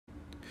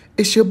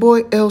It's your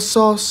boy L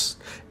Sauce.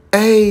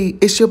 Hey,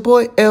 it's your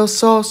boy L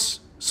Sauce.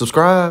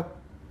 Subscribe.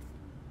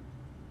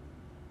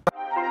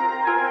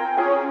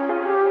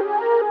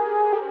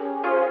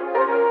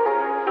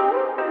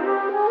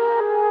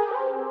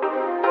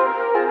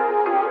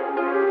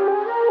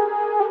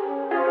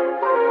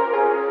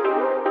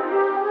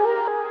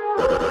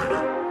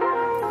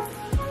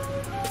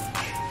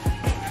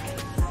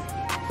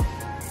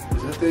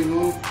 Is that thing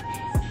on?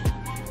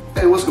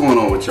 Hey, what's going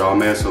on with y'all,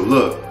 man?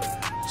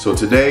 So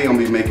today I'm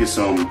gonna be making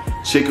some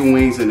chicken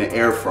wings in the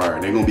air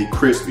fryer. They're gonna be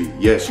crispy.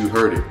 Yes, you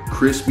heard it.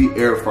 Crispy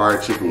air fryer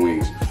chicken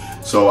wings.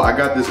 So I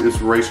got this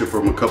inspiration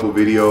from a couple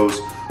videos,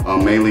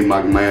 mainly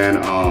my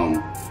man,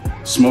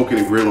 Smoking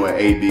and Grilling with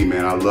AD,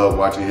 man. I love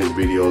watching his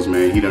videos,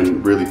 man. He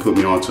done really put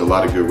me on to a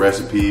lot of good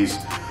recipes.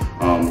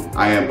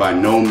 I am by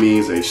no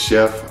means a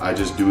chef. I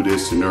just do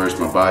this to nourish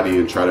my body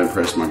and try to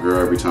impress my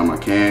girl every time I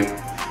can.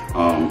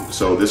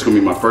 So this is gonna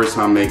be my first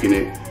time making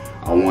it.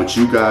 I want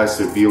you guys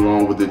to be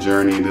along with the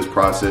journey in this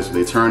process. If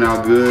they turn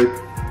out good,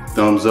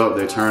 thumbs up.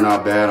 They turn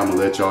out bad, I'm gonna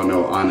let y'all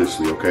know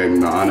honestly, okay?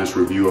 My honest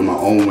review of my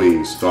own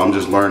wings. So I'm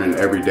just learning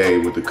every day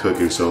with the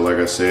cooking. So like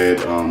I said,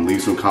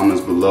 leave some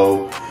comments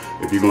below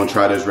if you're gonna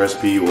try this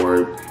recipe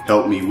or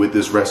help me with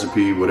this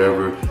recipe,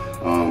 whatever.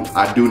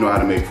 I do know how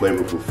to make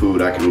flavorful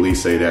food. I can at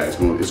least say that.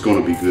 It's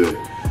gonna be good.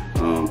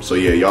 So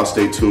yeah, y'all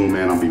stay tuned,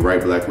 man. I'll be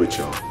right back with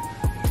y'all.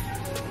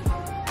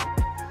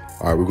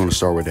 All right, we're gonna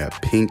start with that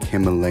pink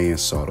Himalayan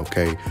salt,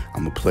 okay?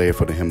 I'm gonna play it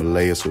for the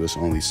Himalaya, so it's the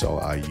only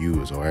salt I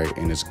use, all right?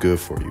 And it's good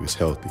for you, it's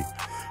healthy.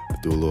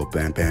 Do a little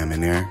bam bam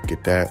in there,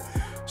 get that.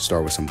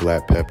 Start with some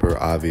black pepper,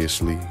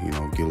 obviously, you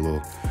know,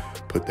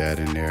 put that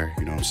in there,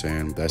 you know what I'm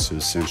saying? That's the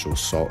essential,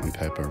 salt and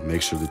pepper.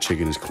 Make sure the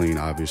chicken is clean,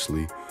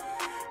 obviously.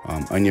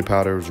 Onion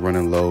powder is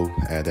running low,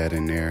 add that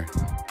in there.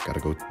 Gotta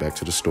go back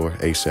to the store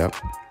ASAP.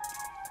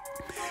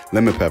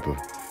 Lemon pepper.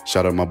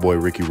 Shout out my boy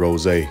Ricky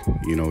Rose.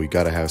 You know, you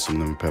gotta have some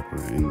lemon pepper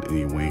in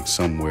your wings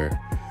somewhere.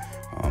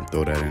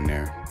 Throw that in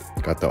there.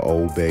 Got the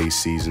Old Bay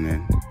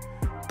seasoning.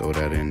 Throw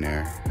that in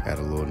there. Add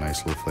a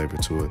nice little flavor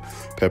to it.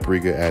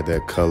 Paprika, add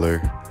that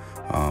color,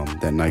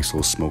 that nice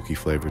little smoky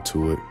flavor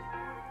to it.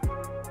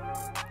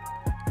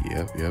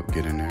 Yep,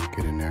 get in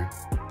there.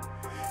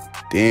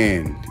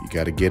 Then you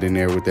gotta get in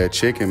there with that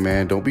chicken,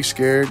 man. Don't be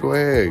scared, go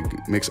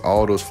ahead. Mix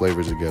all those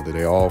flavors together.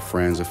 They're all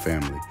friends and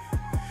family.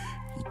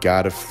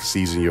 Gotta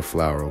season your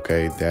flour,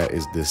 okay? That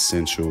is the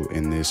essential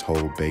in this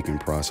whole baking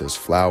process.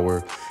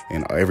 Flour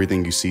and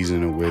everything you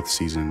season it with,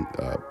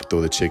 throw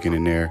the chicken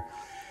in there,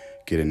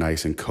 get it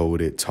nice and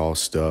coated,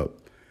 tossed up,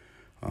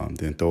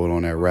 then throw it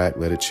on that rack,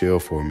 let it chill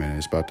for a minute.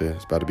 It's about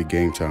to be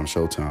game time,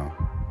 showtime.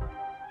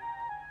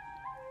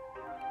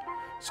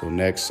 So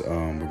next,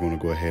 we're gonna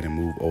go ahead and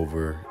move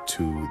over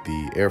to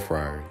the air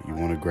fryer. You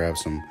wanna grab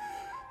some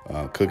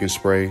cooking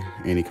spray,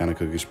 any kind of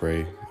cooking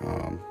spray,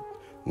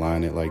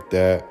 line it like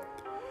that,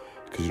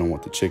 because you don't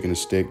want the chicken to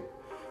stick.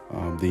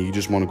 Then you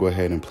just want to go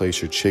ahead and place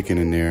your chicken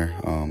in there.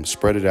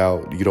 Spread it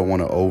out. You don't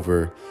want to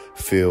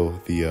overfill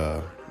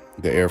the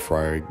air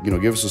fryer. You know,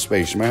 give it some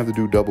space. You might have to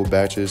do double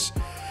batches.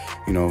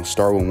 You know,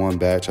 start with one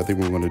batch. I think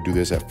we're going to do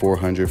this at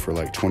 400 for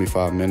like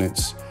 25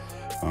 minutes.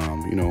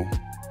 You know,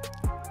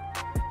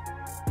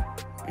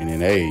 and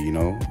then, hey, you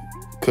know,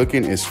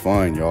 cooking is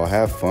fun, y'all.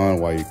 Have fun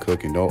while you're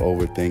cooking. Don't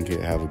overthink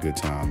it. Have a good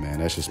time, man.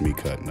 That's just me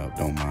cutting up.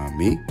 Don't mind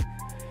me.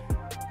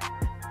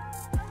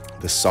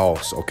 The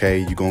sauce, okay?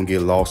 You're gonna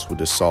get lost with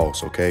the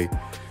sauce, okay?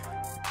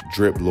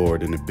 Drip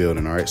Lord in the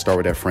building, all right? Start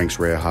with that Frank's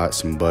Red Hot,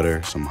 some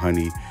butter, some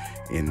honey,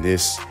 and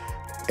this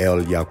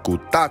El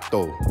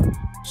Yacutato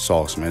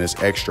sauce, man.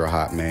 It's extra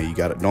hot, man. You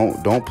gotta,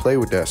 don't play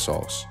with that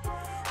sauce.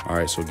 All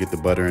right, so get the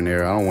butter in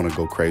there. I don't wanna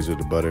go crazy with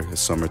the butter.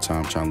 It's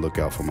summertime, trying to look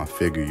out for my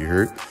figure, you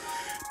heard?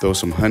 Throw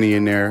some honey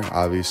in there,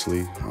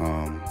 obviously.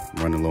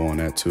 Running low on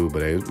that too,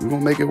 but hey, we're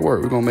gonna make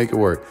it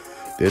work.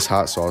 This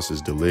hot sauce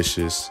is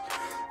delicious.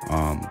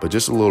 But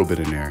just a little bit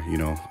in there, you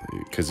know,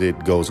 because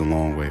it goes a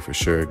long way for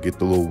sure. Get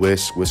the little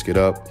whisk it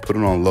up, put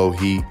it on low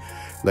heat,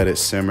 let it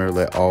simmer,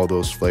 let all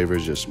those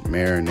flavors just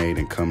marinate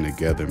and come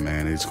together,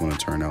 man. It's going to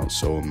turn out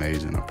so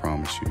amazing, I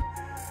promise you.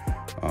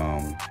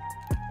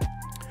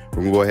 We're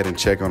going to go ahead and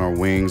check on our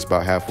wings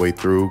about halfway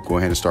through. Go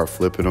ahead and start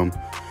flipping them.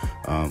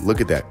 Look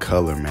at that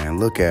color, man.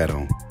 Look at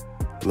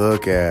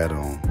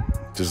them.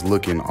 Just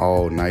looking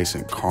all nice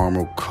and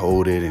caramel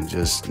coated and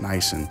just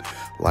nice and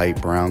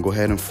light brown. Go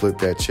ahead and flip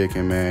that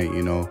chicken, man.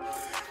 You know,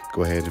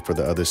 go ahead for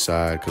the other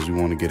side because we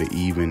want to get an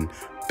even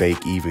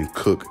bake, even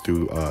cook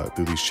through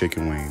these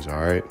chicken wings. All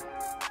right,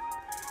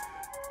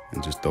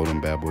 and just throw them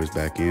bad boys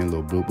back in,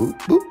 little boop boop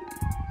boop.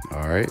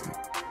 All right,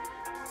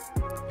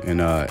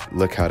 and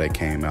look how they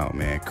came out,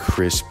 man.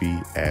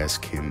 Crispy as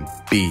can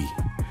be.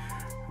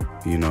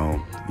 You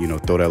know,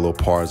 throw that little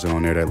parsley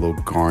on there, that little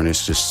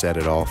garnish, just set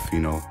it off. You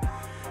know.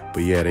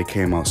 But yeah, they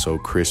came out so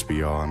crispy,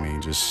 y'all. I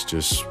mean,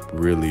 just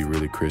really,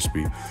 really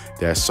crispy.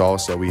 That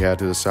sauce that we had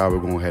to the side, we're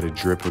going to go ahead and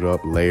drip it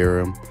up,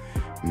 layer them.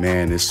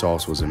 Man, this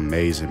sauce was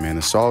amazing, man.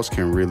 The sauce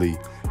can really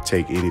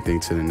take anything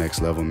to the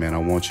next level, man. I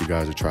want you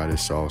guys to try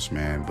this sauce,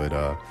 man. But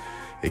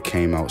it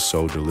came out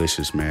so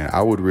delicious, man.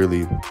 I would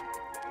really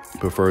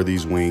prefer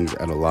these wings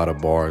at a lot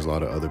of bars, a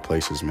lot of other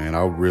places, man.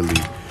 I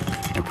really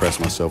impressed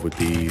myself with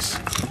these.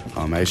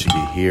 As you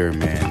can hear,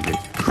 man, they're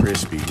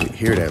crispy.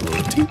 Hear that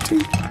little tink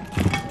tink?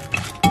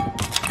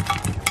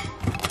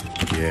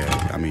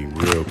 Yeah, I mean,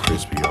 real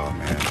crispy, y'all,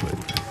 man.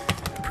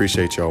 But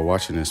appreciate y'all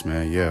watching this,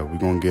 man. Yeah, we're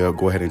gonna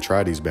go ahead and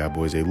try these bad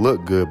boys. They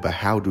look good, but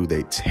how do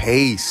they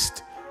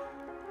taste?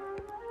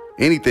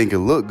 Anything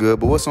can look good,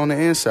 but what's on the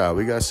inside?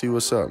 We gotta see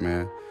what's up,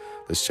 man.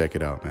 Let's check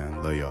it out,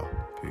 man. Love y'all.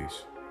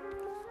 Peace.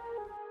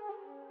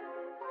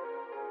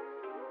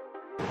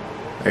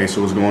 Hey,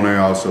 so what's going on,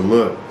 y'all? So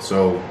look,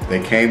 so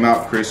they came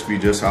out crispy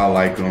just how I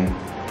like them.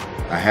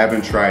 I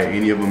haven't tried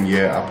any of them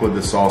yet. I put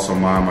the sauce on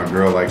mine. My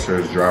girl likes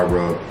hers dry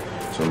rub.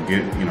 So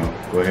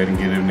go ahead and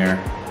get in there.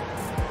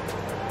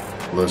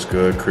 Looks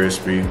good,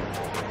 crispy.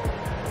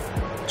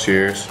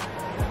 Cheers.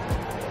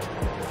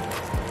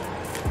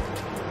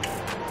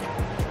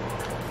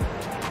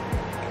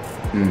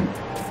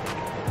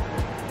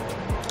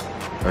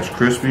 That's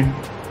crispy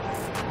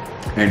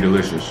and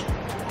delicious.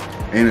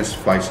 And it's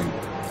spicy.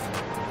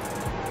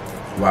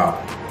 Wow.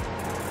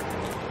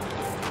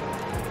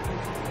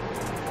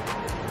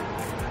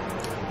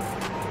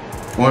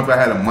 Only if I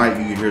had a mic,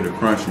 you could hear the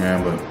crunch,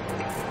 man, but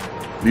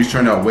these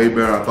turned out way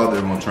better than I thought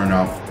they were gonna turn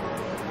out.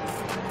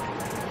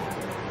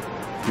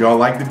 If y'all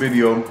like the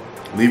video,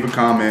 leave a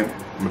comment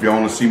if y'all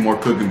wanna see more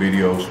cooking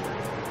videos.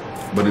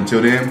 But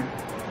until then,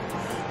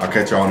 I'll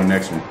catch y'all on the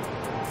next one.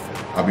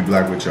 I'll be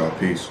black with y'all.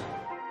 Peace.